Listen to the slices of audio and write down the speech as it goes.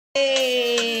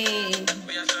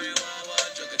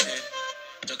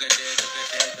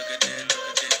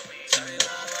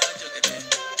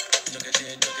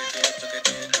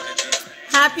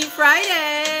Happy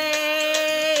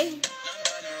Friday.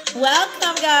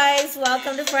 Welcome, guys.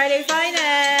 Welcome to Friday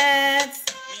Finance.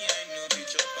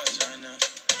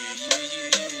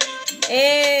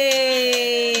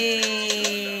 Hey.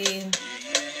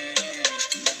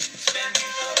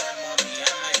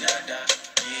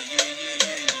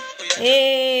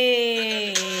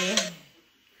 Hey.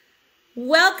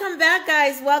 Welcome back,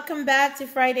 guys. Welcome back to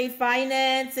Friday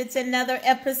Finance. It's another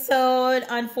episode.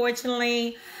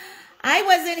 Unfortunately, I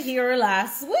wasn't here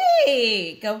last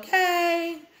week,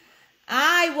 okay?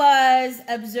 I was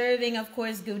observing, of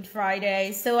course, Good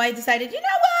Friday. So I decided, you know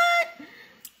what?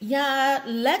 Yeah,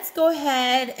 let's go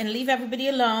ahead and leave everybody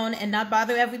alone and not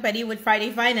bother everybody with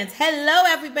Friday Finance. Hello,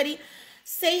 everybody.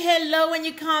 Say hello when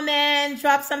you come in.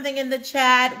 Drop something in the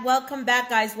chat. Welcome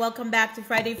back, guys. Welcome back to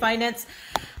Friday Finance.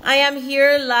 I am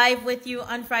here live with you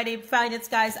on Friday Finance,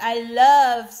 guys. I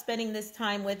love spending this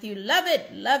time with you. Love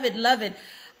it, love it, love it.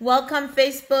 Welcome,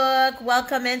 Facebook.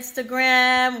 Welcome,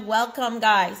 Instagram. Welcome,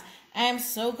 guys. I am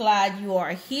so glad you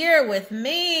are here with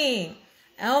me.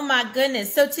 Oh, my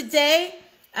goodness. So today,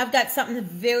 I've got something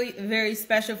very, very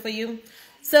special for you.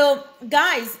 So,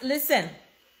 guys, listen.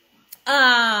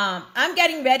 I'm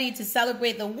getting ready to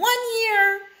celebrate the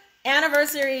 1-year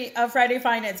anniversary of Friday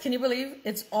Finance. Can you believe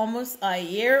it's almost a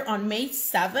year on May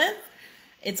 7th?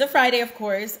 It's a Friday, of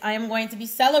course. I am going to be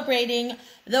celebrating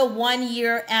the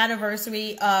 1-year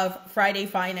anniversary of Friday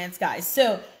Finance, guys.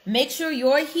 So make sure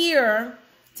you're here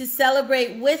to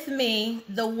celebrate with me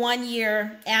the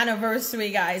 1-year anniversary,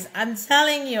 guys. I'm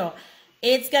telling you,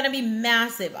 it's going to be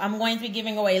massive. I'm going to be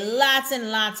giving away lots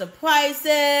and lots of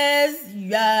prizes.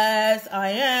 Yes,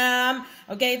 I am.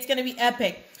 Okay, it's going to be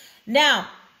epic. Now,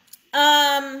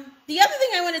 the other thing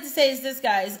I wanted to say is this,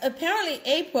 guys. Apparently,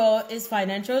 April is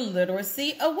Financial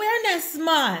Literacy Awareness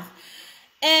Month.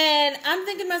 And I'm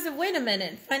thinking to myself, wait a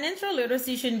minute. Financial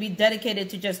literacy shouldn't be dedicated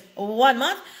to just 1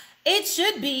 month. It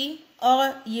should be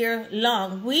all year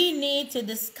long. We need to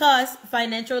discuss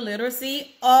financial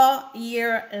literacy all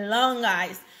year long,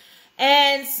 guys.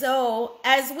 And so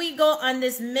as we go on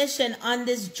this mission, on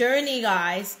this journey,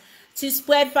 guys, to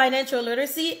spread financial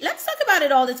literacy, let's talk about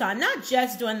it all the time, not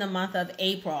just during the month of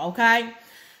April, okay?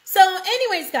 So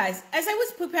anyways, guys, as I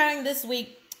was preparing this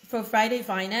week for Friday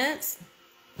Finance,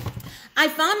 I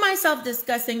found myself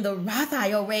discussing the Roth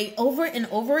IRA over and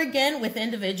over again with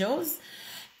individuals.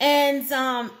 And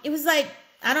it was like,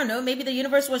 I don't know, maybe the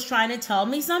universe was trying to tell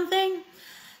me something.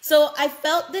 So I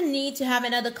felt the need to have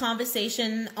another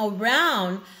conversation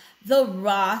around the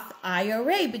Roth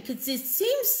IRA, because it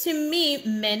seems to me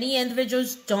many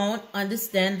individuals don't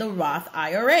understand the Roth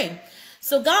IRA.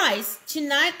 So guys,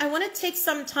 tonight I want to take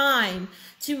some time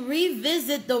to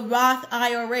revisit the Roth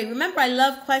IRA. Remember, I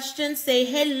love questions. Say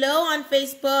hello on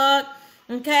Facebook.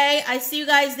 Okay, I see you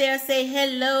guys there. Say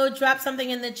hello. Drop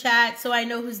something in the chat so I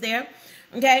know who's there.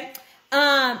 Okay.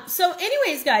 So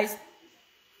anyways, guys,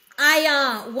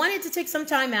 I wanted to take some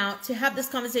time out to have this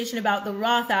conversation about the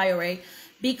Roth IRA,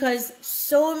 because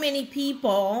so many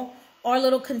people are a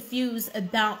little confused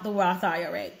about the Roth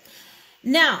IRA.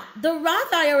 Now, the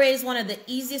Roth IRA is one of the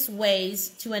easiest ways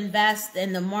to invest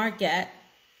in the market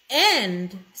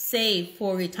and save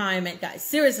for retirement, guys.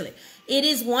 Seriously, it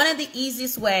is one of the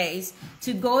easiest ways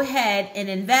to go ahead and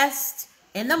invest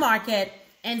in the market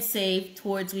and save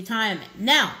towards retirement.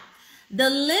 Now, the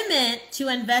limit to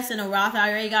invest in a Roth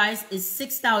IRA, guys, is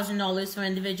 $6,000 for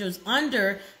individuals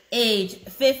under age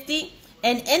 50.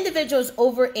 And individuals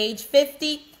over age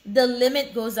 50, the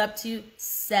limit goes up to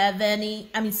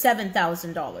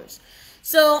 $7,000.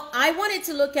 So I wanted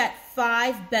to look at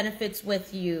 5 benefits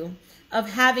with you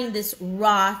of having this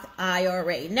Roth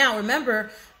IRA. Now, remember,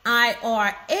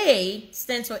 IRA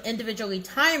stands for Individual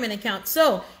Retirement Account.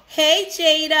 So, hey,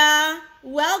 Jada,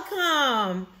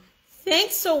 welcome.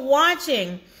 Thanks for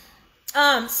watching.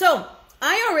 So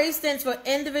IRA stands for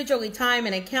Individual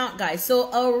Retirement Account, guys.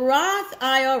 So a Roth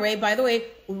IRA, by the way,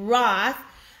 Roth,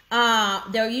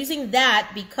 they're using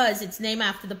that because it's named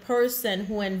after the person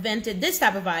who invented this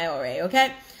type of IRA,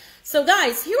 okay? So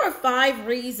guys, here are 5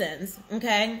 reasons,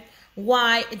 okay,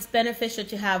 why it's beneficial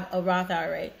to have a Roth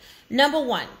IRA. Number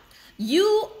 1,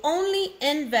 you only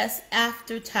invest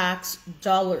after-tax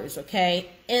dollars, okay,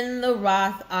 in the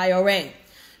Roth IRA.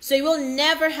 So you will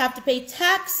never have to pay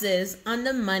taxes on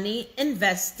the money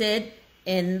invested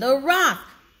in the Roth.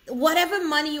 Whatever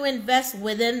money you invest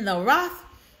within the Roth,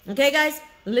 okay, guys,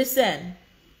 listen,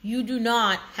 you do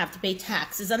not have to pay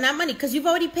taxes on that money because you've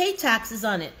already paid taxes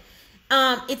on it.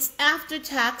 It's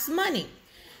after-tax money.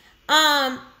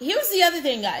 Here's the other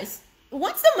thing, guys.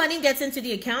 Once the money gets into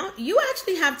the account, you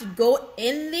actually have to go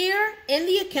in there, in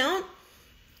the account,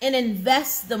 and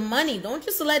invest the money. Don't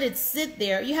just let it sit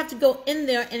there. You have to go in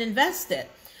there and invest it.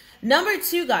 Number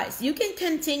 2, guys, you can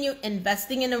continue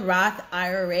investing in a Roth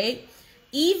IRA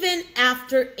even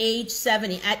after age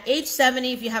 70. At age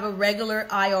 70, if you have a regular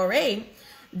IRA,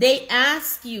 they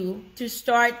ask you to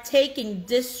start taking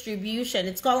distribution.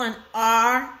 It's called an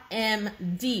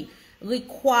RMD,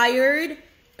 required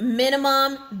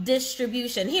minimum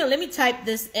distribution. Here, let me type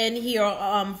this in here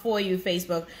for you,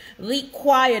 Facebook.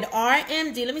 Required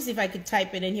RMD. Let me see if I could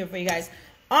type it in here for you guys.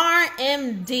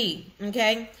 RMD,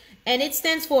 okay? And it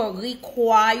stands for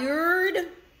required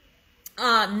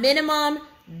minimum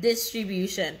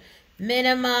distribution.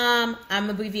 Minimum, I'm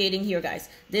abbreviating here, guys.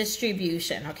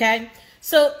 Distribution, okay?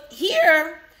 So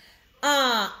here,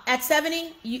 at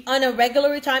 70, you, on a regular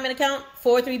retirement account,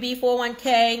 403b,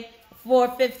 401k,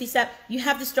 457, you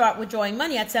have to start withdrawing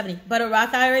money at 70. But a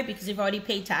Roth IRA, because you've already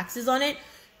paid taxes on it,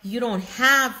 you don't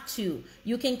have to.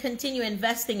 You can continue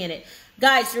investing in it.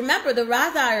 Guys, remember, the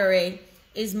Roth IRA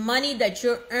is money that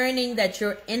you're earning, that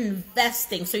you're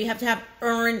investing. So you have to have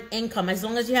earned income. As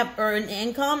long as you have earned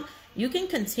income, you can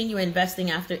continue investing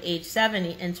after age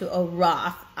 70 into a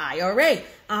Roth IRA.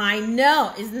 I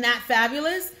know. Isn't that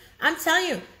fabulous? I'm telling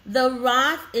you, the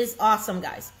Roth is awesome,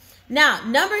 guys. Now,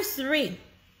 number 3,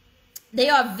 they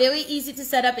are very easy to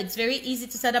set up. It's very easy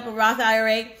to set up a Roth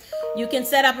IRA. You can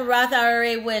set up a Roth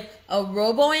IRA with a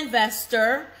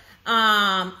robo-investor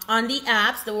on the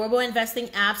apps, the robo-investing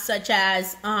apps such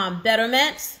as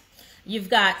Betterment. You've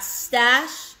got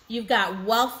Stash. You've got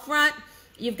Wealthfront.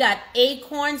 You've got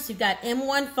Acorns. You've got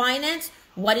M1 Finance.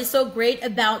 What is so great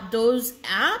about those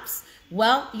apps?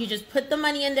 Well, you just put the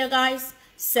money in there, guys,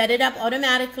 set it up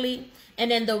automatically,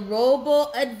 and then the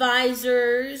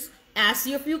robo-advisors ask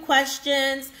you a few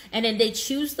questions, and then they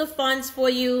choose the funds for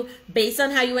you based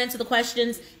on how you answer the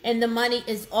questions, and the money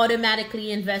is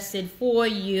automatically invested for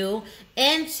you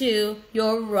into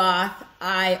your Roth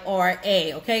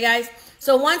IRA. Okay, guys?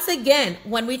 So once again,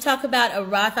 when we talk about a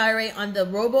Roth IRA on the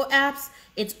robo apps,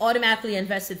 it's automatically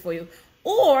invested for you.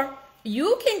 Or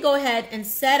you can go ahead and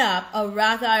set up a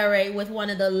Roth IRA with one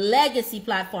of the legacy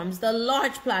platforms, the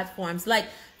large platforms like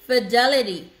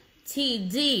Fidelity,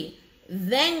 TD,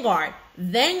 Vanguard,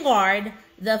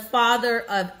 the father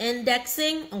of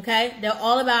indexing, okay? They're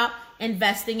all about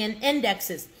investing in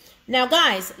indexes. Now,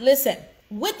 guys, listen,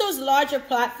 with those larger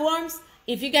platforms,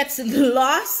 if you get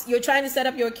lost, you're trying to set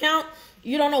up your account,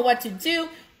 you don't know what to do,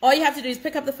 all you have to do is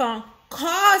pick up the phone,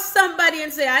 call somebody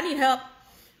and say, I need help.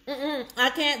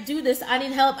 I can't do this. I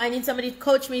need help. I need somebody to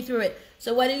coach me through it.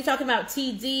 So whether you're talking about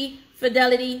TD,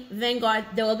 Fidelity, Vanguard,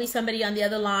 there will be somebody on the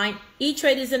other line.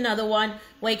 E-Trade is another one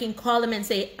where you can call them and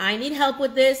say, I need help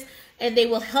with this, and they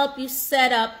will help you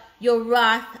set up your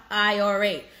Roth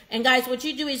IRA. And guys, what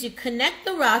you do is you connect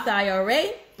the Roth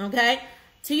IRA, okay,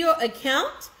 to your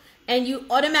account, and you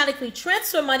automatically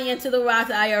transfer money into the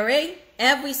Roth IRA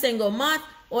every single month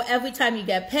or every time you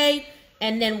get paid.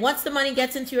 And then once the money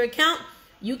gets into your account,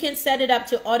 you can set it up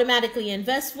to automatically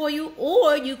invest for you,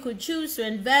 or you could choose to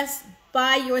invest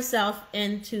by yourself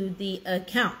into the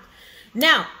account.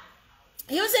 Now,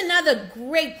 here's another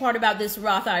great part about this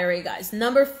Roth IRA, guys.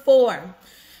 Number 4,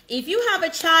 if you have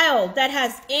a child that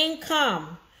has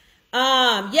income,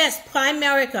 yes,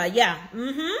 Primerica, yeah,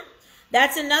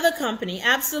 that's another company,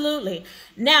 absolutely.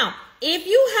 Now, if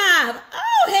you have,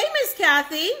 oh, hey, Miss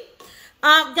Kathy,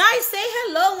 guys, say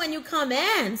hello when you come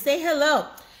in. Say hello.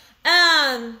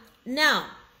 Now,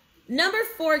 number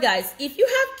 4, guys, if you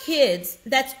have kids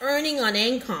that's earning on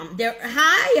income,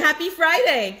 hi, happy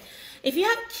Friday. If you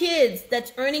have kids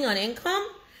that's earning on income,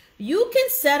 you can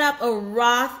set up a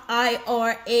Roth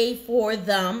IRA for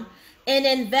them and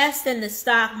invest in the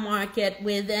stock market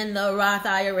within the Roth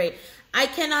IRA. I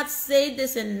cannot say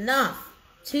this enough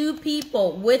to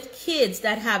people with kids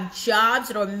that have jobs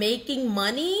that are making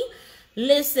money.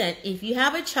 Listen, if you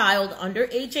have a child under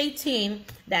age 18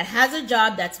 that has a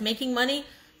job that's making money,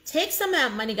 take some of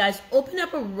that money, guys. Open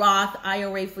up a Roth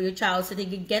IRA for your child so they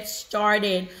can get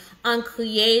started on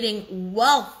creating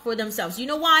wealth for themselves. You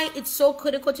know why it's so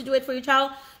critical to do it for your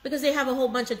child? Because they have a whole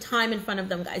bunch of time in front of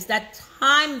them, guys. That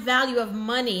time value of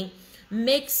money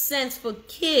makes sense for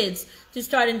kids to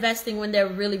start investing when they're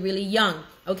really, really young,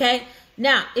 okay?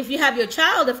 Now, if you have your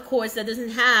child, of course, that doesn't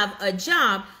have a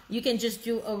job, you can just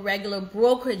do a regular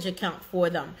brokerage account for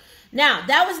them. Now,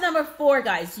 that was number 4,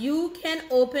 guys. You can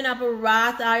open up a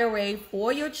Roth IRA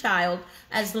for your child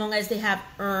as long as they have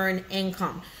earned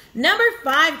income. Number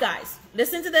 5, guys,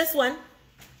 listen to this one.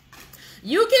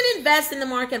 You can invest in the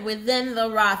market within the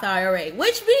Roth IRA,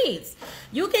 which means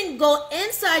you can go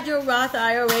inside your Roth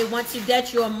IRA once you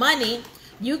get your money.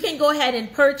 You can go ahead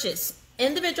and purchase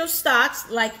individual stocks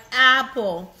like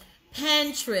Apple,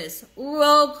 Pinterest,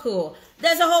 Roku.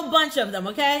 There's a whole bunch of them,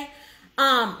 okay?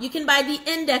 You can buy the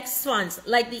index funds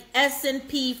like the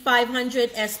S&P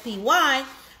 500 SPY,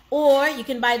 or you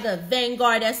can buy the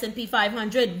Vanguard S&P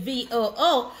 500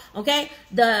 VOO, okay?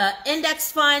 The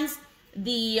index funds,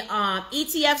 the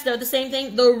ETFs, they're the same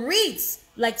thing. The REITs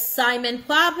like Simon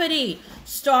Property,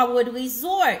 Starwood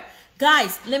Resort.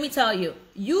 Guys, let me tell you,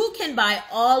 you can buy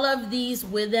all of these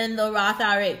within the Roth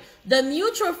IRA. The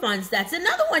mutual funds, that's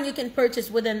another one you can purchase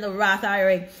within the Roth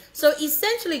IRA. So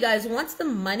essentially, guys, once the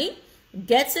money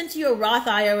gets into your Roth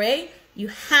IRA, you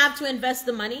have to invest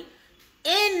the money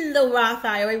in the Roth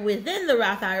IRA, within the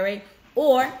Roth IRA,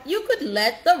 or you could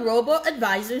let the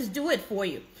robo-advisors do it for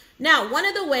you. Now, one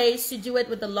of the ways to do it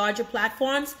with the larger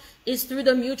platforms is through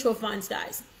the mutual funds,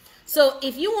 guys. So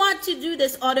if you want to do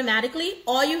this automatically,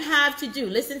 all you have to do,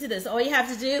 listen to this, all you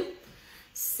have to do,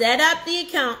 set up the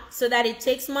account so that it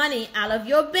takes money out of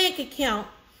your bank account,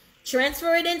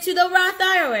 transfer it into the Roth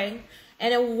IRA,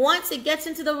 and then once it gets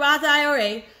into the Roth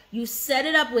IRA, you set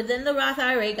it up within the Roth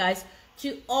IRA, guys,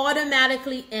 to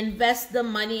automatically invest the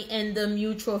money in the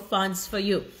mutual funds for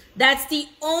you. That's the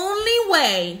only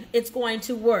way it's going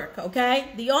to work, okay?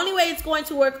 The only way it's going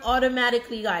to work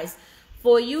automatically, guys,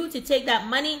 for you to take that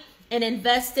money and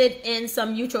invest it in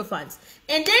some mutual funds.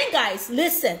 And then, guys,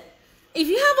 listen, if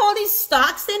you have all these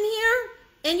stocks in here,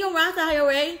 in your Roth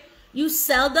IRA, you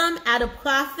sell them at a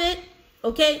profit,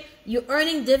 okay? You're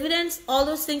earning dividends, all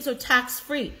those things are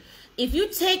tax-free. If you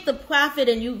take the profit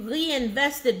and you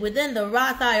reinvest it within the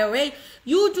Roth IRA,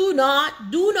 you do not,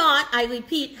 I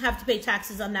repeat, have to pay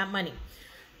taxes on that money.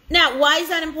 Now, why is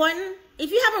that important?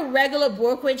 If you have a regular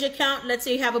brokerage account, let's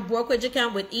say you have a brokerage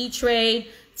account with E-Trade,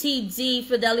 TD,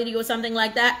 Fidelity, or something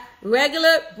like that,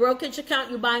 regular brokerage account,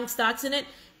 you're buying stocks in it,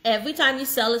 every time you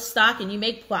sell a stock and you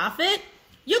make profit,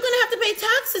 you're going to have to pay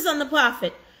taxes on the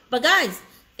profit. But guys,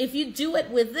 if you do it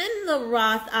within the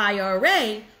Roth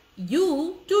IRA,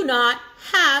 you do not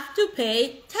have to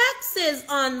pay taxes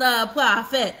on the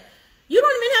profit. You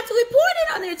don't even have to report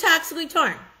it on your tax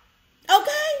return.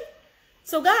 Okay?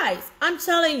 So guys, I'm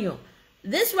telling you,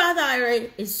 this Roth IRA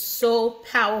is so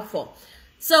powerful.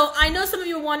 So I know some of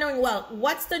you are wondering, well,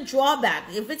 what's the drawback?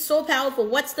 If it's so powerful,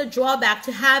 what's the drawback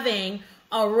to having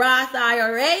a Roth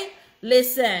IRA?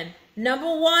 Listen,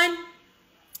 number one,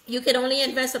 you can only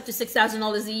invest up to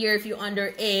 $6,000 a year if you're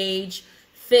under age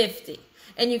 50.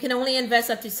 And you can only invest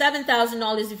up to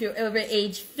 $7,000 if you're over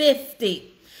age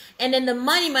 50. And then the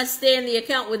money must stay in the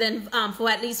account within for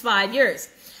at least 5 years.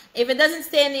 If it doesn't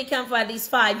stay in the account for at least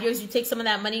 5 years, you take some of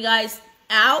that money, guys,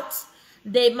 out,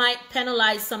 they might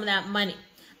penalize some of that money.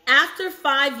 After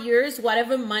 5 years,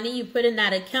 whatever money you put in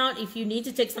that account, if you need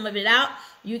to take some of it out,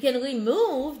 you can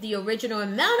remove the original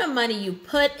amount of money you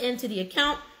put into the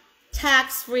account,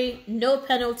 tax-free, no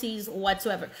penalties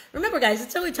whatsoever. Remember, guys,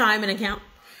 it's a retirement account.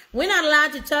 We're not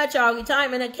allowed to touch our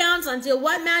retirement accounts until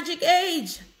what magic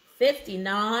age?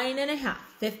 59 and a half.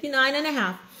 59 and a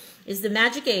half is the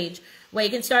magic age where you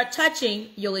can start touching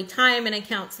your retirement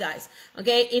accounts, guys.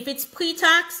 Okay, if it's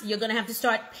pre-tax, you're going to have to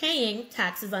start paying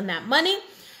taxes on that money.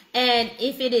 And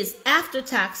if it is after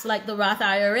tax, like the Roth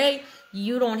IRA,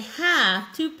 you don't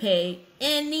have to pay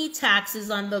any taxes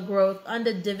on the growth, on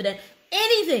the dividend,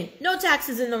 anything. No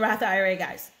taxes in the Roth IRA,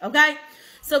 guys. Okay?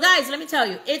 So, guys, let me tell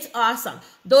you, it's awesome.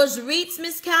 Those REITs,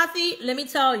 Miss Kathy, let me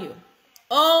tell you.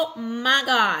 Oh, my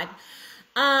God.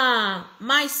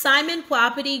 My Simon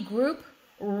Property Group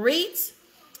REIT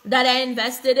that I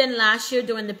invested in last year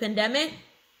during the pandemic,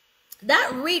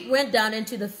 that REIT went down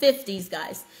into the 50s,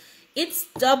 guys. It's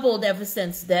doubled ever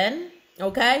since then,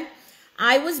 okay?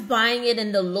 I was buying it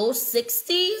in the low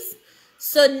 60s.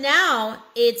 So now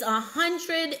it's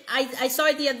 100. I saw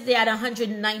it the other day at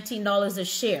 $119 a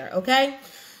share, okay?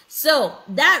 So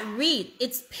that REIT,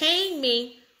 it's paying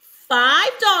me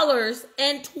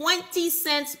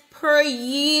 $5.20 per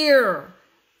year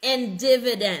in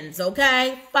dividends,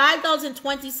 okay?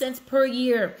 $5.20 per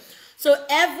year. So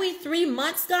every 3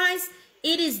 months, guys,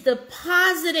 it is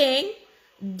depositing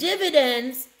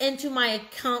dividends into my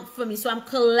account for me. So I'm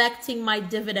collecting my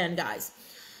dividend, guys.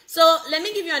 So let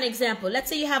me give you an example. Let's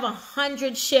say you have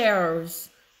 100 shares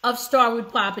of Starwood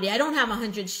Property. I don't have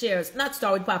 100 shares, not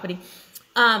Starwood Property.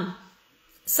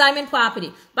 Simon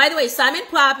Property. By the way, Simon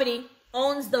Property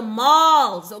owns the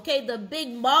malls, okay? The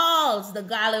big malls, the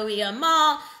Galleria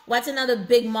Mall. What's another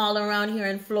big mall around here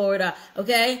in Florida,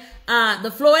 okay?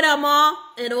 The Florida Mall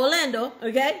in Orlando,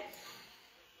 okay?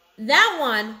 That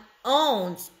one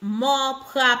owns mall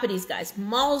properties, guys.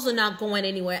 Malls are not going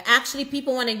anywhere. Actually,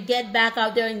 people want to get back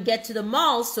out there and get to the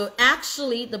malls. So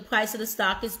actually, the price of the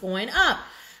stock is going up.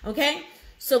 Okay.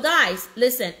 So guys,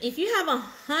 listen, if you have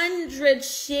 100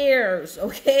 shares,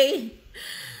 okay,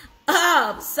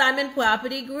 of Simon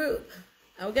Property Group,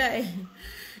 okay,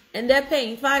 and they're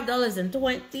paying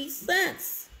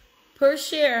 $5.20 per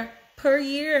share per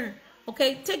year,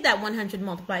 okay, take that 100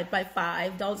 multiplied by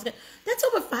 $5. That's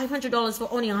over $500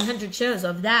 for only 100 shares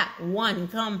of that one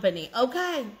company,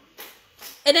 okay.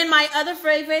 And then my other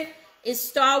favorite is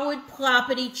Starwood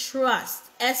Property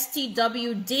Trust,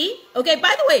 STWD. Okay,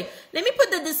 by the way, let me put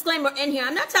the disclaimer in here.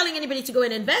 I'm not telling anybody to go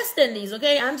and invest in these,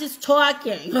 okay? I'm just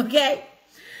talking, okay?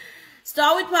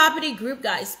 Starwood Property Group,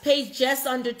 guys, pays just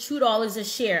under $2 a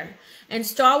share. And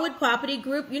Starwood Property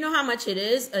Group, you know how much it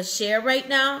is a share right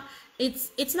now?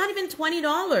 It's not even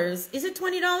 $20. Is it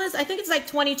 $20? I think it's like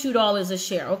 $22 a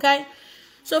share, okay?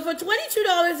 So for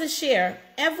 $22 a share,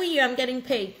 every year I'm getting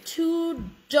paid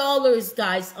 $2,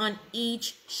 guys, on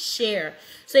each share.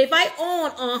 So if I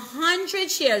own 100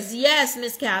 shares, yes,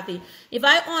 Miss Kathy, if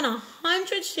I own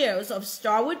 100 shares of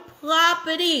Starwood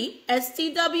Property,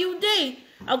 STWD,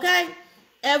 okay,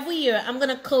 every year I'm going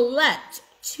to collect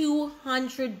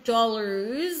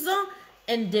 $200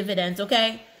 in dividends,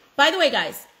 okay? By the way,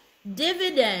 guys,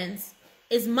 dividends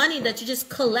is money that you just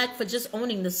collect for just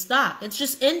owning the stock. It's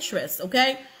just interest,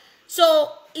 okay?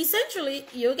 So essentially,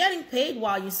 you're getting paid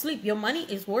while you sleep. Your money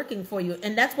is working for you,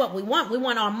 and that's what we want. We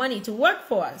want our money to work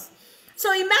for us.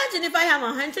 So imagine if I have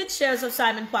 100 shares of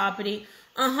Simon Property,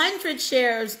 100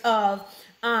 shares of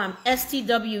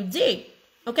STWD,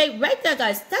 okay? Right there,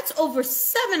 guys, that's over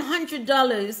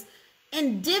 $700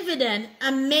 in dividend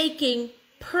I'm making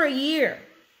per year.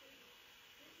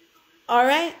 All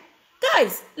right?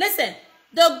 Guys, listen.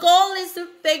 The goal is to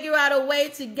figure out a way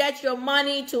to get your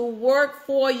money to work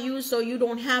for you so you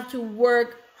don't have to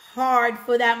work hard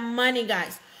for that money,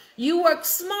 guys. You work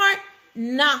smart,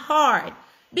 not hard.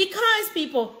 Because,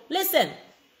 people, listen,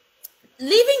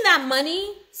 leaving that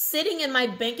money sitting in my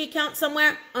bank account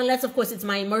somewhere, unless, of course, it's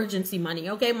my emergency money,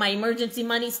 okay? My emergency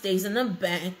money stays in the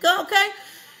bank, okay?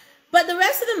 But the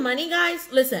rest of the money, guys,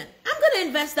 listen, I'm going to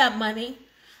invest that money.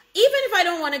 Even if I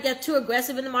don't want to get too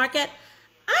aggressive in the market,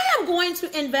 I am going to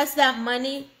invest that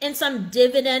money in some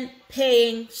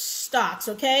dividend-paying stocks,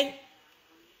 okay?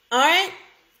 All right?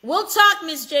 We'll talk,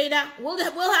 Miss Jada.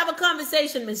 We'll have a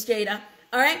conversation, Miss Jada.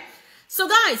 All right? So,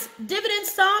 guys, dividend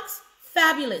stocks,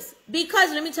 fabulous. Because,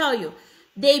 let me tell you,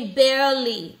 they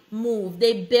barely move.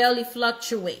 They barely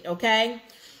fluctuate, okay?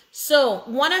 So,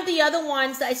 one of the other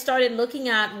ones I started looking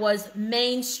at was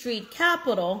Main Street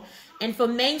Capital. And for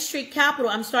Main Street Capital,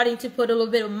 I'm starting to put a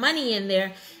little bit of money in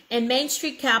there. And Main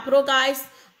Street Capital, guys,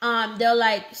 they're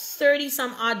like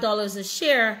 30-some odd dollars a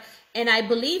share. And I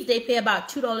believe they pay about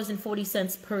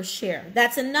 $2.40 per share.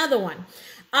 That's another one.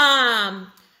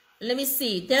 Let me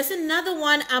see. There's another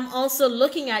one I'm also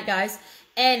looking at, guys.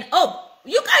 And, oh,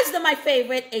 you guys are my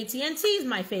favorite. AT&T is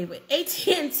my favorite.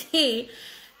 AT&T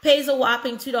pays a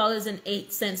whopping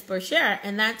 $2.08 per share.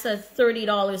 And that's a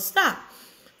 $30 stock.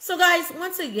 So, guys,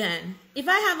 once again, if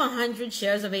I have 100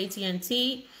 shares of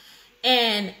AT&T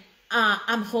and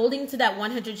I'm holding to that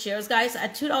 100 shares, guys,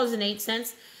 at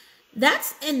 $2.08,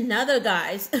 that's another,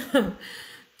 guys,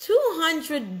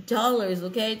 $200,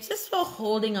 okay, just for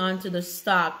holding on to the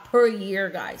stock per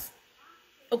year, guys,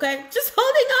 okay, just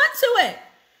holding on to it.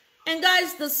 And,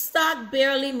 guys, the stock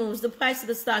barely moves. The price of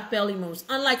the stock barely moves.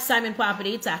 Unlike Simon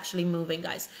Property, it's actually moving,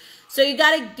 guys. So you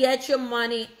got to get your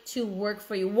money to work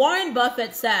for you. Warren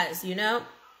Buffett says, you know,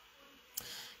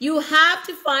 you have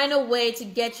to find a way to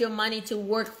get your money to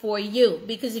work for you.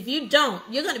 Because if you don't,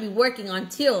 you're going to be working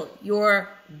until you're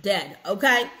dead,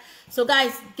 okay? So,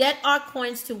 guys, get our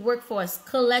coins to work for us.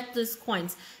 Collect those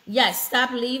coins. Yes,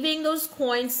 stop leaving those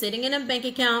coins sitting in a bank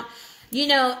account. You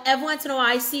know, every once in a while,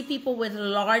 I see people with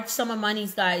large sum of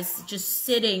monies, guys, just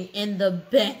sitting in the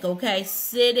bank, okay?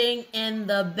 Sitting in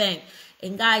the bank.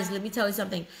 And, guys, let me tell you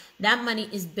something. That money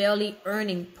is barely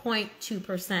earning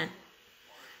 0.2%.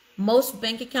 Most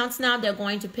bank accounts now, they're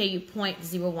going to pay you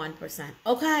 0.01%.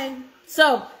 Okay?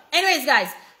 So, anyways,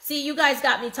 guys, see, you guys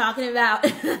got me talking about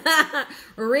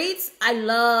REITs. I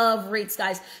love REITs,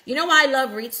 guys. You know why I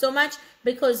love REITs so much?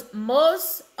 Because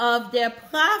most of their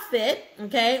profit,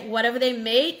 okay, whatever they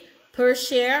make per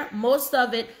share, most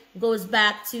of it goes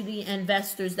back to the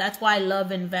investors. That's why I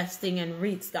love investing in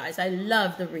REITs, guys. I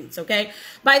love the REITs, okay?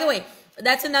 By the way,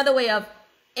 that's another way of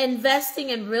investing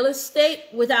in real estate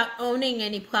without owning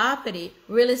any property.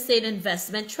 Real Estate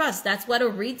Investment Trust. That's what a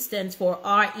REIT stands for.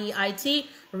 REIT,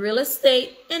 Real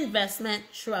Estate Investment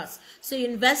Trust. So you're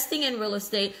investing in real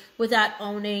estate without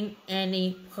owning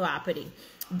any property.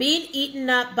 Being eaten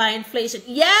up by inflation.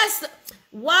 Yes!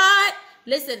 What?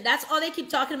 Listen, that's all they keep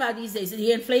talking about these days.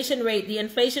 The inflation rate. The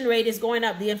inflation rate is going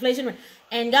up. The inflation rate.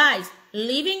 And guys,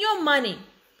 leaving your money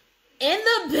in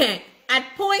the bank at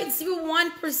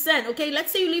 0.01%. Okay,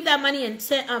 let's say you leave that money in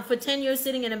for 10 years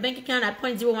sitting in a bank account at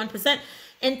 0.01%.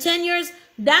 In 10 years,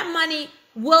 that money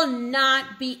will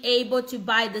not be able to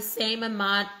buy the same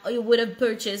amount you would have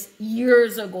purchased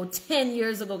years ago, 10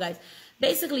 years ago, guys.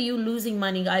 Basically, you losing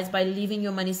money, guys, by leaving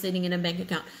your money sitting in a bank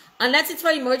account. Unless it's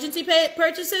for emergency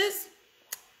purchases.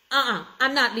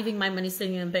 I'm not leaving my money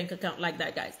sitting in a bank account like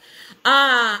that, guys.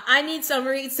 I need some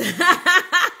REITs.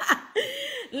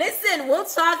 Listen, we'll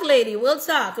talk, lady. We'll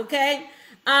talk, okay?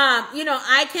 I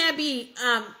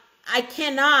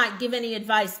cannot give any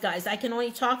advice, guys. I can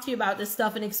only talk to you about this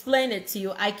stuff and explain it to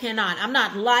you. I cannot. I'm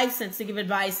not licensed to give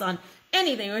advice on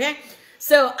anything, okay?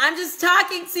 So I'm just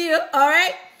talking to you, all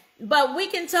right? But we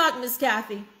can talk, Miss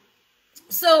Kathy.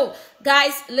 So,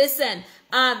 guys, listen.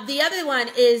 The other one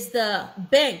is the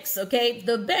banks, okay?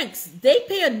 The banks, they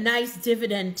pay a nice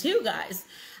dividend too, guys.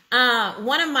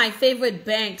 One of my favorite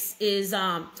banks is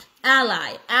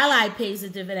Ally. Ally pays a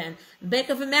dividend. Bank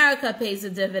of America pays a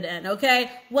dividend,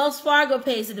 okay? Wells Fargo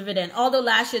pays a dividend, although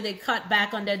last year they cut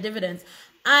back on their dividends.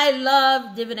 I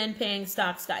love dividend-paying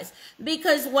stocks, guys,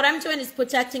 because what I'm doing is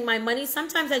protecting my money.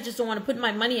 Sometimes I just don't want to put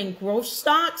my money in growth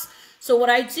stocks. So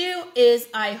what I do is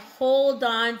I hold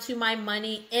on to my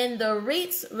money in the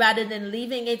REITs rather than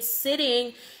leaving it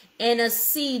sitting in a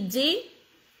CD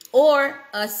or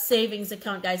a savings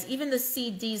account, guys. Even the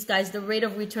CDs, guys, the rate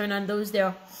of return on those,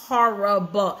 they're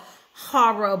horrible,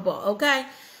 okay?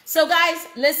 So, guys,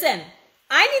 listen,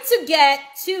 I need to get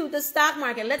to the stock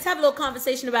market. Let's have a little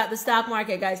conversation about the stock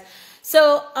market, guys.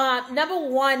 So, number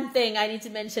one thing I need to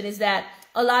mention is that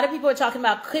a lot of people are talking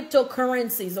about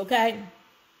cryptocurrencies, okay?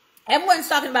 Everyone's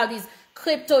talking about these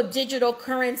crypto digital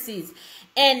currencies.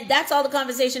 And that's all the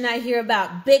conversation I hear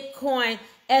about. Bitcoin,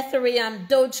 Ethereum,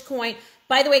 Dogecoin.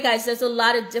 By the way, guys, there's a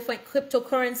lot of different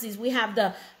cryptocurrencies. We have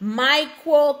the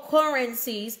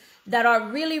microcurrencies that are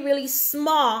really, really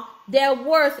small. They're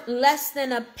worth less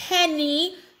than a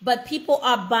penny, but people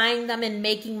are buying them and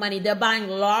making money. They're buying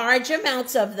large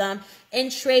amounts of them and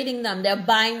trading them. They're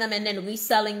buying them and then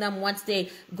reselling them once they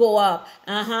go up.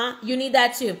 You need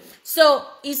that too. So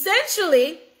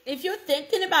essentially, if you're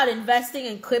thinking about investing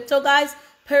in crypto, guys,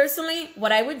 personally,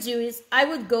 what I would do is I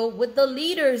would go with the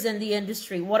leaders in the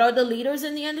industry. What are the leaders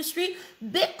in the industry?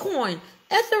 Bitcoin,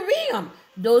 Ethereum.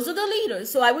 Those are the leaders.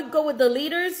 So I would go with the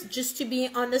leaders just to be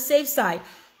on the safe side.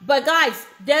 But guys,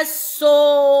 there's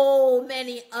so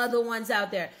many other ones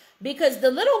out there. Because the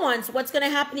little ones, what's going to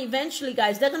happen eventually,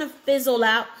 guys, they're going to fizzle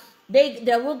out. They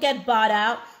will get bought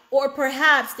out. Or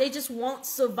perhaps they just won't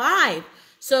survive.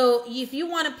 So if you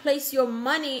want to place your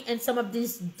money in some of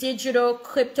these digital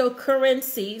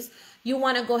cryptocurrencies, you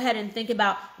want to go ahead and think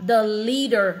about the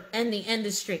leader in the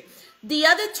industry. The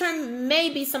other term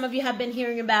maybe some of you have been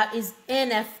hearing about is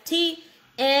NFT,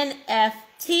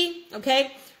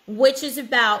 okay, which is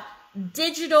about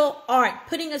digital art,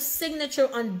 putting a signature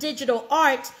on digital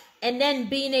art and then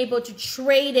being able to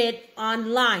trade it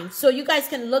online. So you guys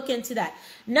can look into that.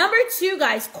 Number two,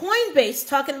 guys, Coinbase,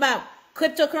 talking about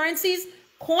cryptocurrencies.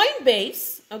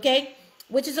 Coinbase, okay,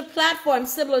 which is a platform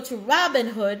similar to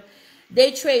Robinhood.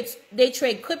 They trade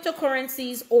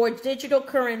cryptocurrencies or digital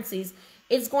currencies.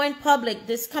 It's going public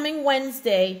this coming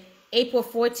Wednesday, April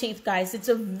 14th, guys. It's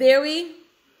a very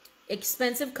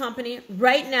expensive company.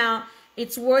 Right now,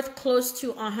 it's worth close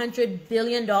to $100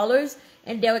 billion,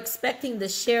 and they're expecting the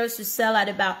shares to sell at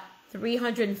about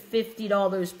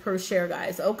 $350 per share,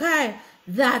 guys. Okay,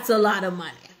 that's a lot of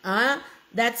money.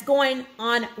 That's going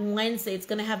on Wednesday. It's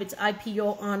going to have its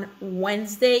IPO on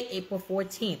Wednesday, April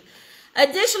 14th.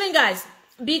 Additionally, guys,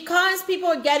 because people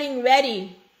are getting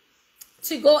ready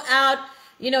to go out,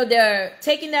 you know, they're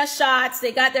taking their shots.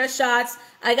 They got their shots.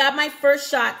 I got my first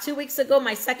shot 2 weeks ago.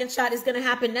 My second shot is going to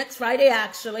happen next Friday,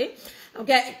 actually.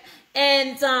 Okay.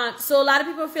 And so a lot of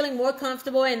people are feeling more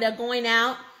comfortable and they're going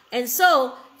out. And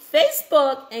so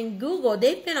Facebook and Google,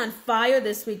 they've been on fire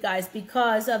this week, guys,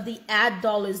 because of the ad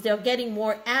dollars. They're getting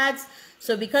more ads.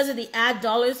 So because of the ad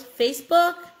dollars,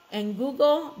 Facebook and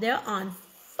Google, they're on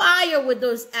fire with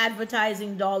those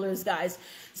advertising dollars, guys.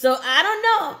 So I don't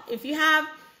know if you have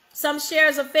some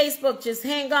shares of Facebook, just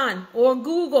hang on, or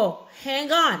Google,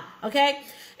 hang on, okay?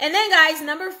 And then, guys,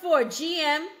 number 4,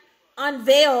 GM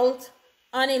unveiled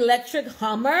an electric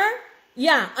Hummer.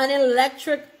 Yeah, an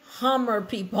electric Hummer,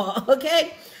 people,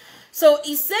 okay? So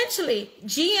essentially,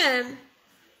 GM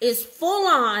is full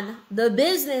on the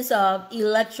business of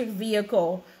electric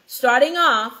vehicle, starting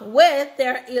off with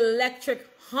their electric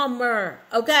Hummer,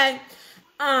 okay?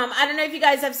 I don't know if you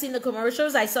guys have seen the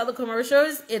commercials. I saw the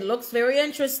commercials. It looks very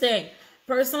interesting.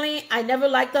 Personally, I never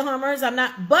liked the Hummers. I'm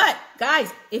not, but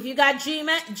guys, if you got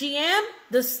GM,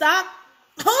 the stock,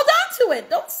 hold on to it.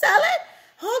 Don't sell it.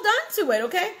 Hold on to it,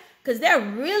 okay? Because they're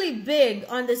really big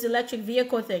on this electric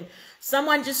vehicle thing.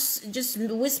 Someone just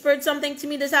whispered something to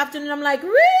me this afternoon. I'm like,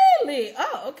 really?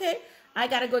 Oh, okay. I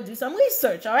got to go do some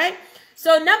research, all right?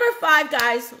 So number 5,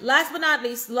 guys, last but not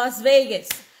least, Las Vegas.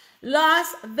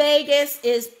 Las Vegas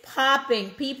is popping.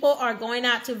 People are going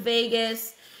out to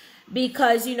Vegas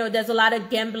because, you know, there's a lot of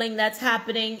gambling that's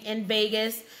happening in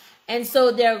Vegas. And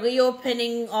so they're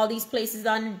reopening all these places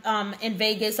in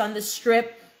Vegas on the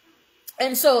Strip.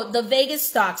 And so the Vegas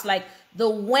stocks like the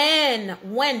Wynn,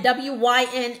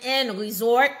 W-Y-N-N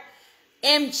Resort,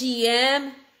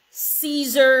 MGM,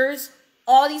 Caesars,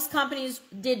 all these companies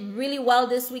did really well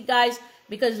this week, guys,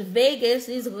 because Vegas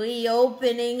is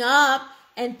reopening up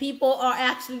and people are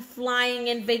actually flying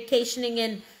and vacationing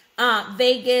in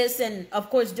Vegas and, of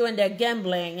course, doing their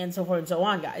gambling and so forth and so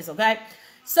on, guys, okay?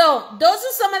 So those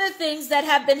are some of the things that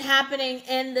have been happening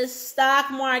in the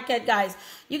stock market, guys.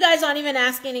 You guys aren't even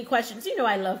asking any questions. You know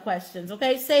I love questions,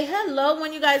 okay? Say hello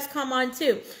when you guys come on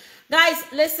too. Guys,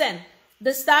 listen,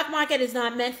 the stock market is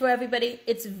not meant for everybody.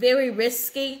 It's very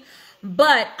risky,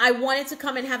 but I wanted to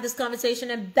come and have this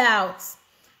conversation about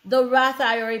the Roth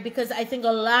IRA because I think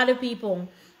a lot of people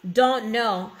don't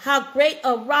know how great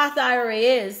a Roth IRA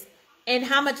is and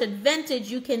how much advantage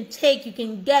you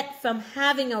can get from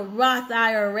having a Roth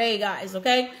IRA, guys,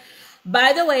 okay?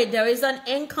 By the way, there is an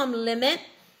income limit.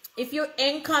 If your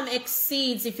income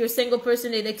exceeds, if you're a single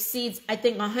person, it exceeds, I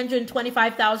think,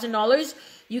 $125,000,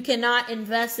 you cannot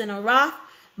invest in a Roth.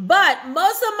 But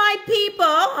most of my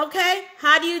people, okay,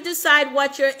 how do you decide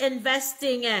what you're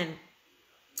investing in?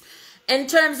 In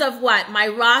terms of what? My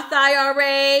Roth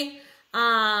IRA,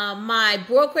 my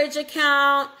brokerage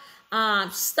account,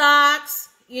 stocks,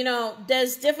 you know,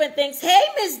 there's different things. Hey,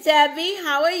 Miss Debbie,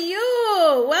 how are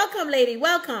you? Welcome, lady,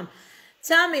 welcome.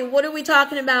 Tell me, what are we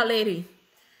talking about, lady?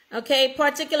 Okay,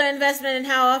 particular investment and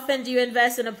how often do you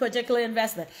invest in a particular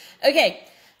investment? Okay,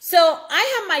 so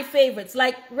I have my favorites.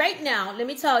 Like right now, let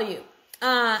me tell you,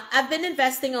 I've been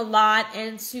investing a lot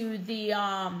into the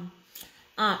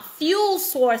fuel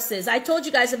sources. I told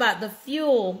you guys about the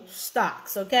fuel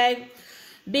stocks, okay?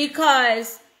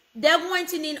 Because they're going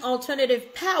to need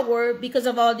alternative power because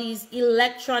of all these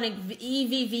electronic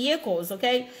EV vehicles,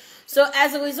 okay? So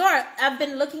as a result, I've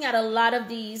been looking at a lot of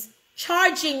these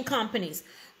charging companies.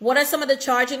 What are some of the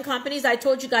charging companies? I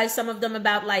told you guys some of them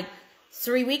about like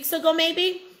 3 weeks ago,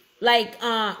 maybe. Like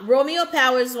Romeo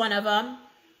Power is one of them.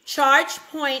 Charge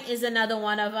Point is another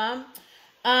one of them.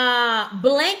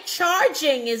 Blank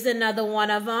Charging is another one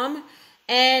of them.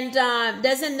 And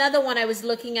there's another one I was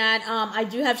looking at. I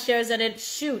do have shares in it.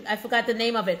 Shoot, I forgot the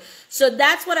name of it. So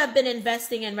that's what I've been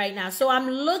investing in right now. So I'm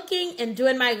looking and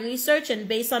doing my research. And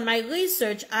based on my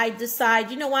research, I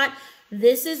decide, you know what?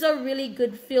 This is a really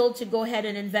good field to go ahead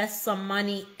and invest some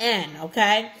money in,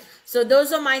 okay? So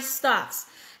those are my stocks.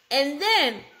 And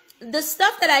then the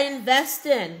stuff that I invest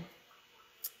in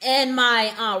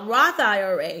my Roth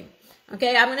IRA,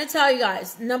 okay, I'm going to tell you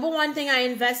guys, number one thing I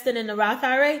invested in the Roth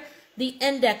IRA, the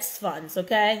index funds,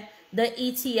 okay, the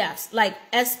ETFs, like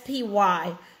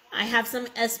SPY. I have some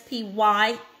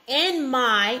SPY in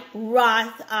my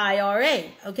Roth IRA,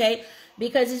 okay,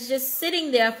 because it's just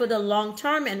sitting there for the long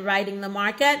term and riding the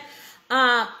market.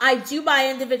 I do buy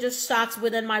individual stocks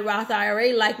within my Roth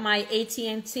IRA, like my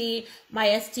AT&T, my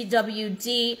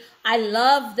STWD. I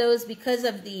love those because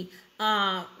of the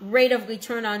rate of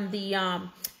return on the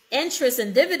interest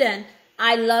and dividend.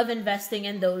 I love investing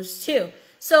in those too.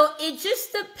 So it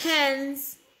just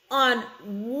depends on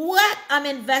what I'm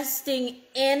investing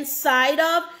inside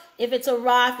of. If it's a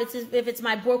Roth, if it's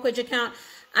my brokerage account.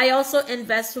 I also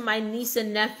invest for my niece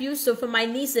and nephew. So for my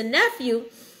niece and nephew,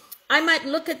 I might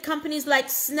look at companies like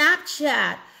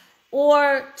Snapchat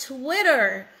or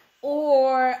Twitter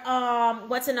or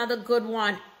what's another good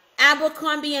one?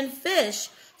 Abercrombie and Fish.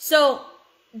 So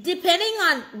depending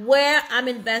on where I'm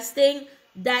investing,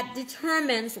 that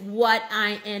determines what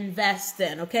I invest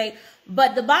in, okay?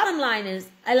 But the bottom line is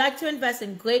I like to invest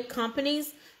in great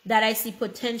companies that I see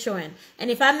potential in. And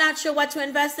if I'm not sure what to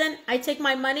invest in, I take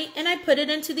my money and I put it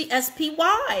into the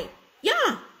SPY.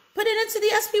 Yeah, put it into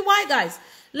the SPY, guys.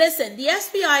 Listen, the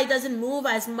SPY doesn't move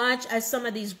as much as some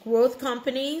of these growth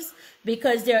companies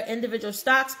because they're individual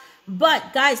stocks.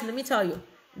 But guys, let me tell you,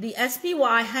 the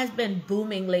SPY has been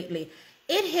booming lately.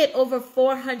 It hit over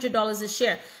 $400 a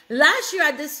share. Last year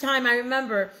at this time, I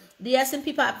remember the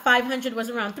S&P 500 was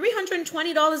around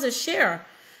 $320 a share.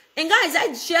 And guys, I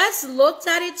just looked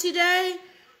at it today.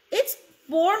 It's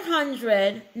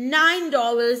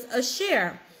 $409 a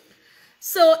share.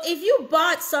 So if you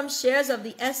bought some shares of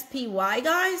the SPY,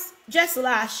 guys, just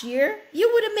last year, you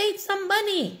would have made some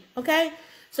money, okay?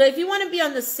 So if you want to be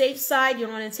on the safe side, you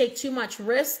don't want to take too much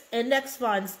risk, index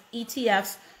funds,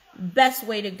 ETFs, best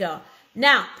way to go.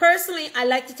 Now, personally, I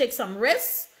like to take some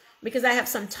risks because I have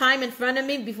some time in front of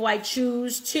me before I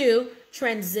choose to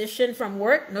transition from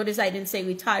work. Notice I didn't say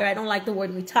retire. I don't like the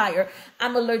word retire.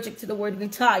 I'm allergic to the word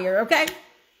retire, okay?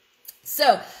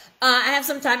 So I have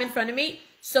some time in front of me.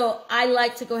 So I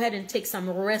like to go ahead and take some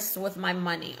risks with my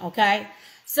money, okay?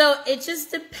 So it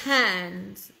just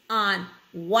depends on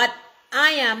what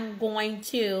I am going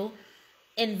to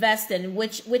invest in,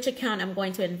 which account I'm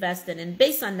going to invest in. And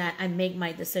based on that, I make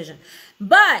my decision.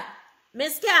 But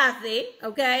Miss Kathy,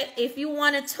 okay, if you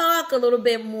want to talk a little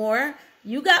bit more,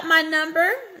 you got my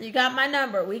number. You got my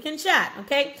number. We can chat,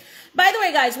 okay? By the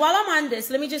way, guys, while I'm on this,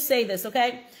 let me just say this,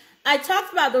 okay? I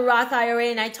talked about the Roth IRA,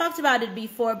 and I talked about it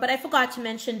before, but I forgot to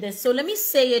mention this. So let me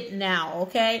say it now,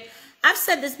 okay? I've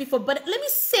said this before, but let me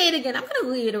say it again. I'm going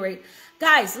to reiterate.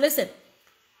 Guys, listen.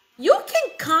 You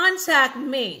can contact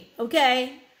me,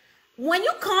 okay? When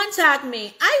you contact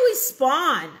me, I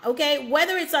respond, okay?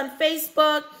 Whether it's on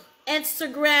Facebook,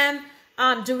 Instagram,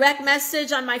 direct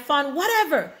message on my phone,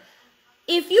 whatever.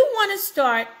 If you want to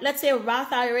start, let's say a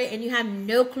Roth IRA, and you have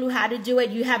no clue how to do it,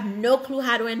 you have no clue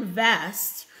how to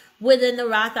invest within the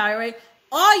Roth IRA,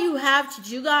 all you have to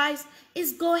do, guys,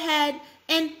 is go ahead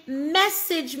and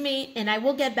message me, and I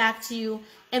will get back to you,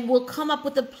 and we'll come up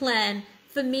with a plan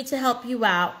for me to help you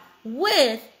out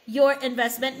with your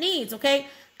investment needs, okay?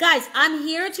 Guys, I'm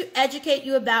here to educate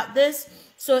you about this.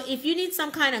 So if you need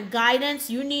some kind of guidance,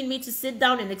 you need me to sit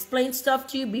down and explain stuff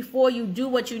to you before you do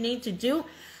what you need to do,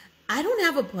 I don't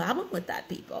have a problem with that,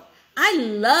 people. I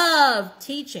love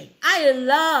teaching. I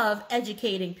love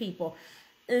educating people.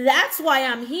 That's why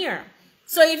I'm here.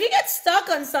 So if you get stuck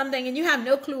on something and you have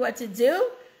no clue what to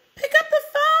do, pick up the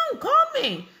phone, call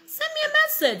me, send me a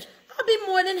message. I'll be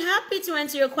more than happy to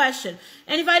answer your question.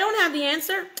 And if I don't have the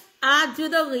answer, I'll do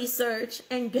the research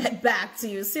and get back to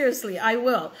you. Seriously, I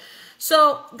will.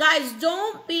 So guys,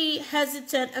 don't be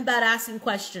hesitant about asking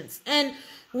questions. And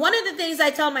one of the things I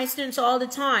tell my students all the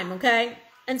time, okay,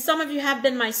 and some of you have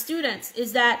been my students,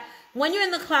 is that when you're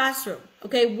in the classroom,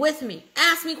 okay, with me,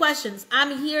 ask me questions.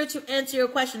 I'm here to answer your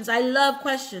questions. I love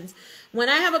questions. When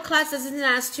I have a class that doesn't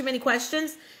ask too many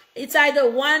questions, it's either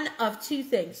one of two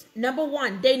things. Number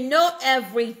one, they know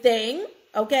everything,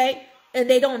 okay, and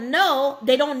they don't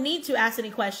need to ask any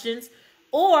questions,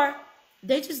 or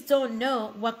they just don't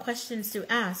know what questions to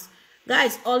ask.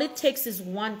 Guys, all it takes is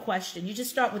one question. You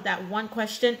just start with that one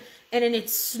question, and then it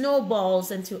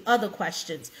snowballs into other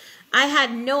questions. I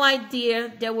had no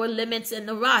idea there were limits in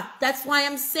the Roth. That's why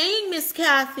I'm saying, Miss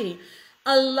Kathy,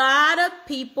 a lot of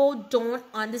people don't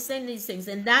understand these things.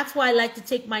 And that's why I like to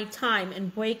take my time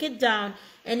and break it down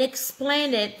and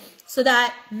explain it so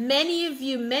that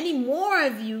many more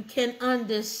of you can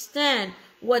understand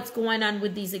what's going on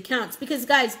with these accounts. Because,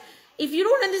 guys, if you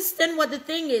don't understand what the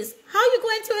thing is, how are you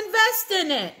going to invest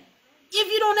in it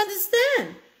if you don't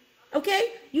understand?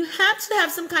 Okay? You have to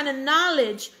have some kind of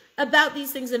knowledge about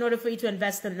these things in order for you to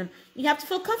invest in them. You have to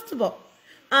feel comfortable.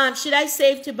 Should I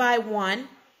save to buy one?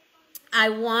 I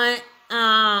want,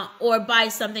 or buy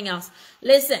something else?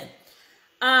 Listen,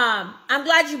 I'm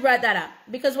glad you brought that up,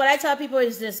 because what I tell people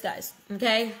is this, guys,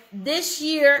 okay? This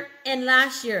year and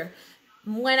last year,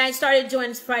 when I started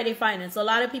doing Friday Finance, a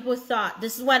lot of people thought,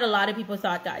 this is what a lot of people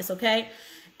thought, guys, okay?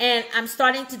 And I'm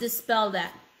starting to dispel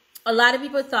that. A lot of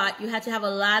people thought you had to have a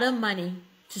lot of money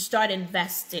to start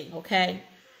investing, okay?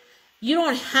 You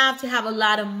don't have to have a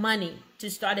lot of money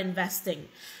to start investing.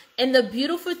 And the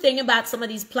beautiful thing about some of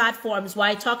these platforms,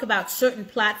 why I talk about certain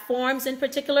platforms in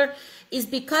particular, is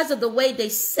because of the way they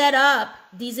set up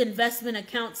these investment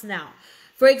accounts now.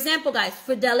 For example, guys,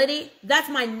 Fidelity, that's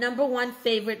my #1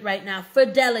 favorite right now.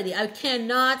 Fidelity. I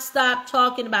cannot stop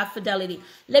talking about Fidelity.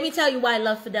 Let me tell you why I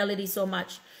love Fidelity so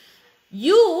much.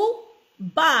 You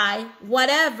buy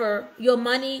whatever your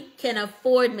money can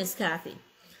afford, Miss Kathy.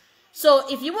 So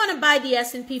if you want to buy the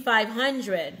S&P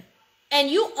 500 and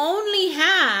you only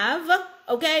have,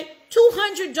 okay,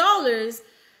 $200,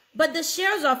 but the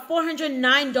shares are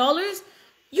 $409,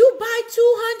 you buy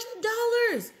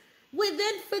 $200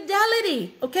 within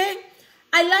Fidelity, okay?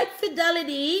 I like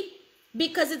Fidelity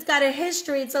because it's got a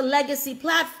history. It's a legacy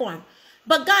platform.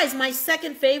 But guys, my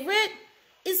second favorite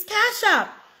is Cash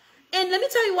App. And let me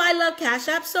tell you why I love Cash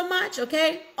App so much,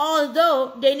 okay?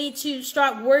 Although they need to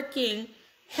start working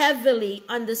heavily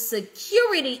on the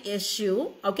security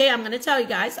issue, okay? I'm going to tell you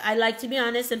guys. I like to be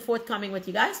honest and forthcoming with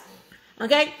you guys,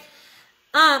 okay?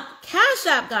 Cash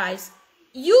App, guys,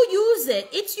 you use it.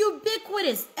 It's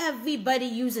ubiquitous. Everybody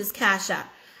uses Cash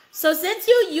App. So since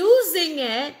you're using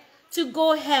it to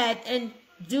go ahead and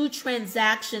do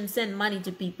transactions, send money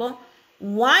to people,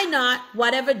 why not,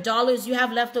 whatever dollars you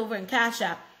have left over in Cash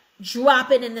App, drop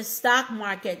it in the stock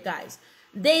market, guys.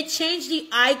 They changed the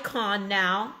icon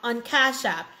now on Cash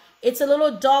App. It's a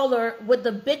little dollar with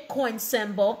the Bitcoin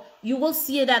symbol. You will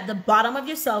see it at the bottom of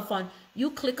your cell phone.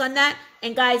 You click on that,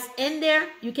 and guys, in there,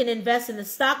 you can invest in the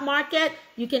stock market.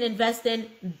 You can invest in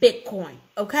Bitcoin,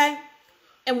 okay?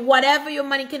 And whatever your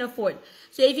money can afford.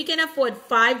 So if you can afford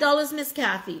 $5, Miss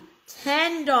Kathy,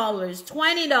 $10,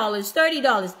 $20,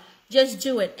 $30, just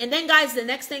do it. And then, guys, the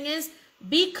next thing is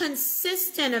be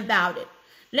consistent about it.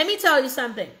 Let me tell you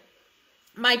something.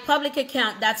 My public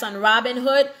account, that's on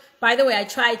Robinhood. By the way, I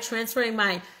tried transferring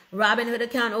my Robinhood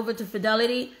account over to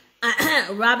Fidelity.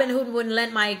 Robinhood wouldn't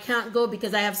let my account go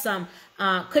because I have some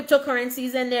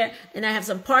cryptocurrencies in there, and I have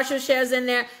some partial shares in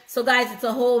there. So, guys, it's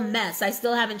a whole mess. I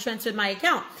still haven't transferred my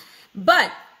account.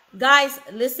 But, guys,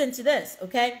 listen to this,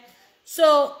 okay?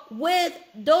 So, with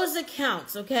those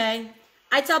accounts, okay,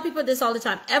 I tell people this all the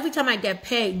time. Every time I get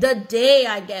paid, the day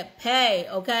I get paid,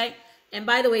 okay? And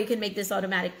by the way, you can make this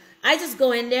automatic. I just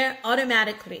go in there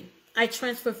automatically. I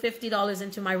transfer $50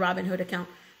 into my Robinhood account.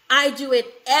 I do it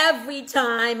every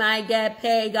time I get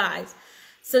paid, guys.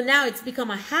 So now it's become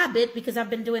a habit because I've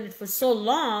been doing it for so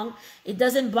long. It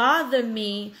doesn't bother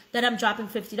me that I'm dropping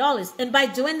 $50. And by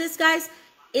doing this, guys,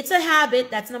 it's a habit.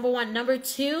 That's number one. Number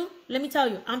two, let me tell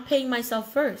you, I'm paying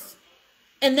myself first.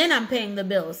 And then I'm paying the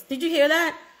bills. Did you hear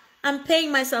that? I'm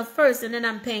paying myself first, and then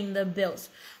I'm paying the bills.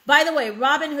 By the way,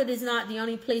 Robinhood is not the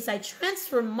only place I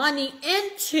transfer money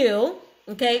into,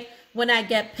 okay, when I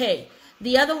get paid.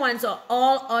 The other ones are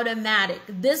all automatic.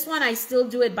 This one, I still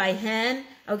do it by hand,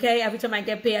 okay? Every time I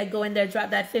get paid, I go in there,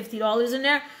 drop that $50 in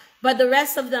there. But the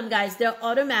rest of them, guys, they're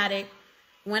automatic.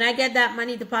 When I get that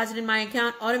money deposited in my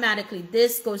account, automatically,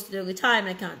 this goes to the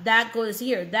retirement account. That goes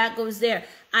here. That goes there.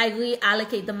 I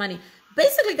reallocate the money.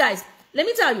 Basically, guys, let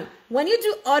me tell you, when you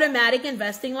do automatic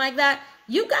investing like that,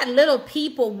 you got little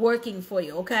people working for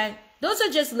you, okay? Those are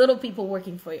just little people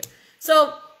working for you.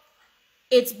 So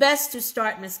it's best to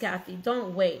start, Miss Kathy.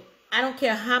 Don't wait. I don't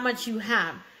care how much you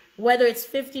have. Whether it's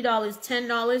 $50,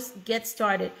 $10, get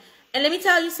started. And let me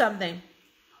tell you something.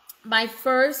 My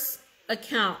first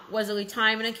account was a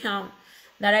retirement account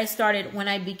that I started when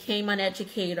I became an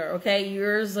educator, okay,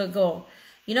 years ago.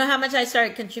 You know how much I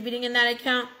started contributing in that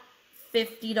account?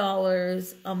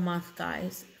 $50 a month,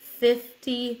 guys.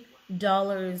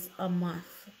 $50 a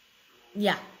month.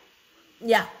 Yeah.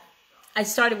 I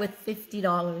started with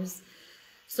 $50.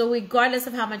 So regardless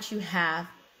of how much you have,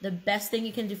 the best thing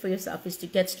you can do for yourself is to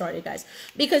get started, guys.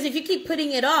 Because if you keep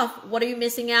putting it off, what are you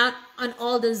missing out on?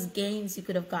 All those gains you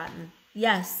could have gotten.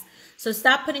 Yes. So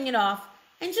stop putting it off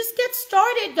and just get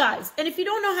started, guys. And if you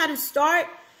don't know how to start,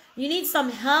 you need some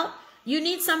help. You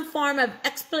need some form of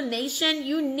explanation.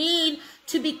 You need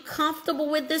to be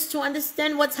comfortable with this to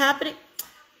understand what's happening.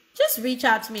 Just reach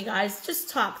out to me, guys. Just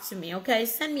talk to me, okay?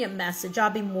 Send me a message.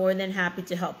 I'll be more than happy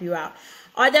to help you out.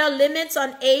 Are there limits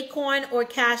on Acorn or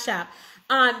Cash App?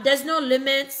 There's no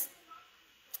limits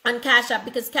on Cash App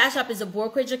because Cash App is a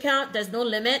brokerage account. There's no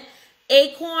limit.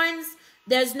 Acorns,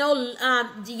 there's no,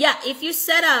 if you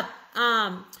set up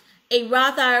a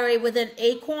Roth IRA with an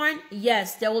Acorn,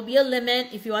 yes, there will be a limit.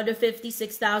 If you're under 50,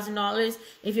 $6,000.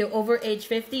 If you're over age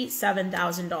 50,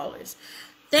 $7,000.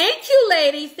 Thank you,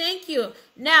 lady. Thank you.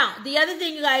 Now, the other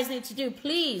thing you guys need to do,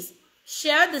 please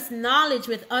share this knowledge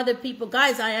with other people.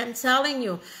 Guys, I am telling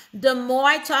you, the more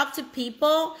I talk to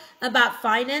people about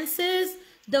finances,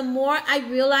 the more I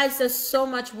realize there's so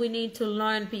much we need to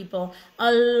learn, people.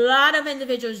 A lot of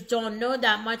individuals don't know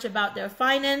that much about their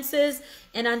finances.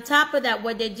 And on top of that,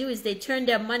 what they do is they turn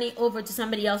their money over to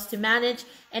somebody else to manage.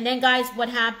 And then, guys, what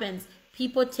happens?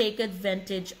 People take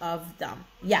advantage of them.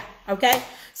 Yeah, okay?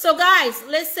 So, guys,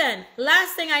 listen.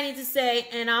 Last thing I need to say,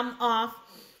 and I'm off,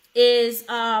 is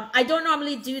I don't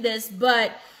normally do this,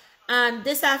 but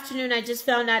this afternoon I just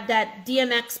found out that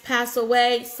DMX passed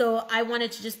away. So I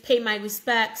wanted to just pay my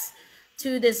respects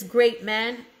to this great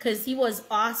man because he was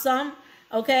awesome,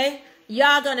 okay?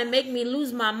 Y'all gonna make me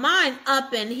lose my mind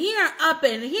up in here,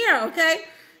 okay?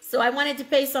 So I wanted to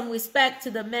pay some respect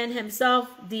to the man himself,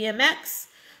 DMX,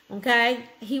 okay?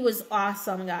 He was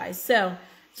awesome, guys. So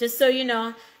just so you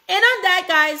know. And on that,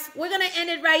 guys, we're going to end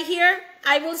it right here.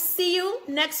 I will see you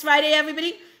next Friday,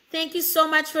 everybody. Thank you so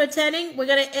much for attending. We're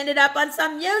going to end it up on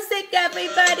some music,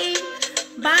 everybody.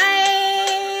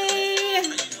 Bye.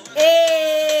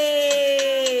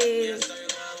 Hey.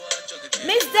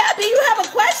 Miss Debbie, you have a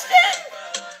question?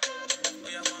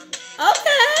 Okay.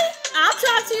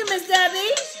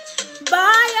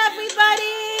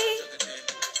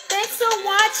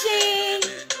 watching.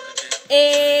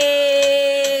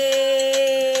 Hey.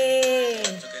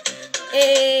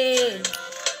 Hey.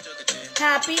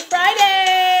 Happy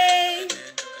Friday.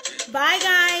 Bye,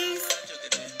 guys.